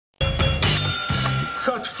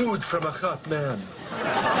Hot food from a hot man.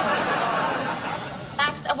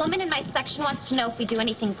 Max, a woman in my section wants to know if we do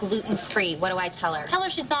anything gluten-free. What do I tell her? Tell her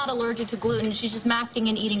she's not allergic to gluten. She's just masking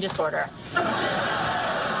an eating disorder.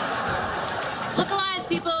 Look alive,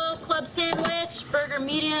 people. Club sandwich, burger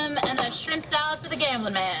medium, and a shrimp salad for the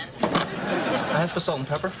gambling man. Can I ask for salt and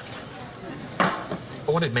pepper? I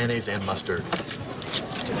wanted mayonnaise and mustard.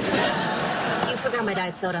 You forgot my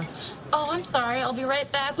diet soda. Oh, I'm sorry. I'll be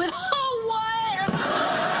right back with... Oh, what?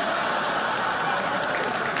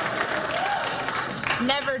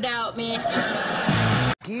 Never doubt me.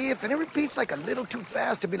 If and it repeats like a little too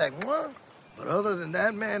fast to be like, what? But other than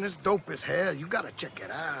that, man, it's dope as hell. You gotta check it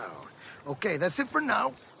out. Okay, that's it for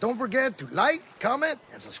now. Don't forget to like, comment,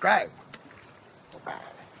 and subscribe. Bye.